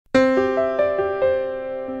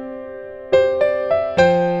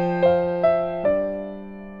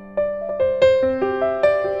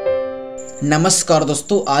नमस्कार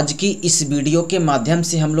दोस्तों, आज की इस वीडियो के माध्यम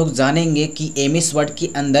से हम लोग जानेंगे कि एमएस वर्ड के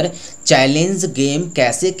अंदर चैलेंज गेम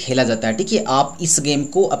कैसे खेला जाता है। ठीक है, आप इस गेम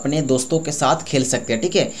को अपने दोस्तों के साथ खेल सकते हैं।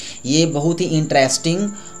 ठीक है, ये बहुत ही इंटरेस्टिंग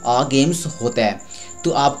गेम्स होता है।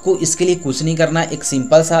 तो आपको इसके लिए कुछ नहीं करना, एक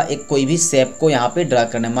सिंपल सा एक कोई भी शेप को यहाँ पे ड्रा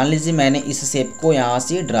करना है। मान लीजिए मैंने इस शेप को यहाँ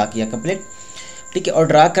से ड्रा किया कंप्लीट। ठीक है, और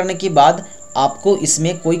ड्रा करने के बाद आपको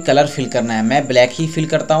इसमें कोई कलर फिल करना है। मैं ब्लैक ही फिल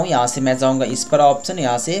करता हूँ। यहाँ से मैं जाऊँगा इस पर ऑप्शन,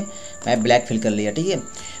 यहाँ से मैं ब्लैक फिल कर लिया। ठीक है,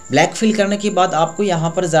 ब्लैक फिल करने के बाद आपको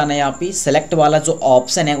यहाँ पर जाना है। यहाँ पे सेलेक्ट वाला जो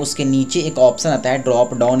ऑप्शन है उसके नीचे एक ऑप्शन आता है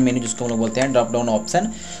ड्रॉप डाउन मेन्यू, जिसको हम लोग बोलते हैं ड्रॉप डाउन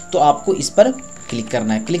ऑप्शन। तो आपको इस पर क्लिक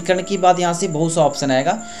करना है। क्लिक करने के बाद यहाँ से बहुत सा ऑप्शन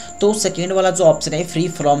आएगा। तो सेकेंड वाला जो ऑप्शन है फ्री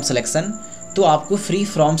फ्रॉम सिलेक्शन, तो आपको फ्री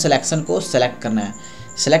फ्रॉम सिलेक्शन को सेलेक्ट करना है।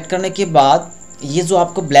 सेलेक्ट करने के बाद ये जो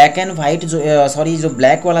आपको ब्लैक एंड वाइट जो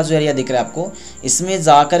ब्लैक वाला जो एरिया दिख रहा है आपको, इसमें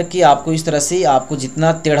जा कर के आपको इस तरह से आपको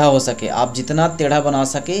जितना टेढ़ा हो सके, आप जितना टेढ़ा बना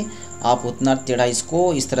सके आप उतना टेढ़ा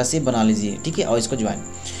इसको इस तरह से बना लीजिए। ठीक है, और इसको ज्वाइन।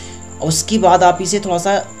 उसके बाद आप इसे थोड़ा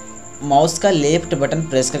सा माउस का लेफ्ट बटन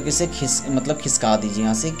प्रेस करके इसे खिसका दीजिए,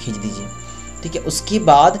 यहाँ से खींच दीजिए। ठीक है, उसके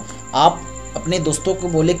बाद आप अपने दोस्तों को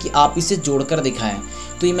बोले कि आप इसे जोड़कर दिखाएं।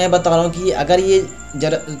 तो ये मैं बता रहा हूँ कि अगर ये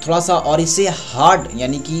जरा थोड़ा सा और इसे हार्ड,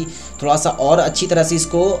 यानी कि थोड़ा सा और अच्छी तरह से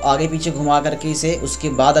इसको आगे पीछे घुमा करके इसे उसके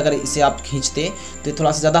बाद अगर इसे आप खींचते तो ये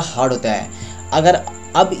थोड़ा सा ज़्यादा हार्ड होता है। अगर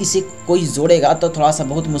अब इसे कोई जोड़ेगा तो थोड़ा सा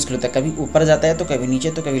बहुत मुश्किल होता है, कभी ऊपर जाता है तो कभी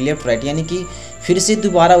नीचे तो कभी लेफ्ट राइट, यानी कि फिर से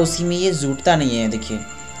दोबारा उसी में ये जुड़ता नहीं है। देखिए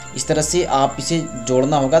इस तरह से आप इसे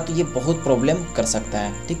जोड़ना होगा, तो ये बहुत प्रॉब्लम कर सकता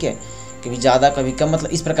है। ठीक है, कभी ज़्यादा कभी कम, मतलब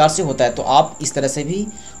इस प्रकार से होता है। तो आप इस तरह से भी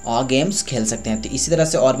गेम्स खेल सकते हैं। तो इसी तरह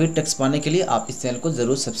से और भी टिप्स पाने के लिए आप इस चैनल को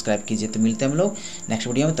ज़रूर सब्सक्राइब कीजिए। तो मिलते हैं हम लोग नेक्स्ट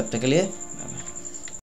वीडियो में, तब तक के लिए।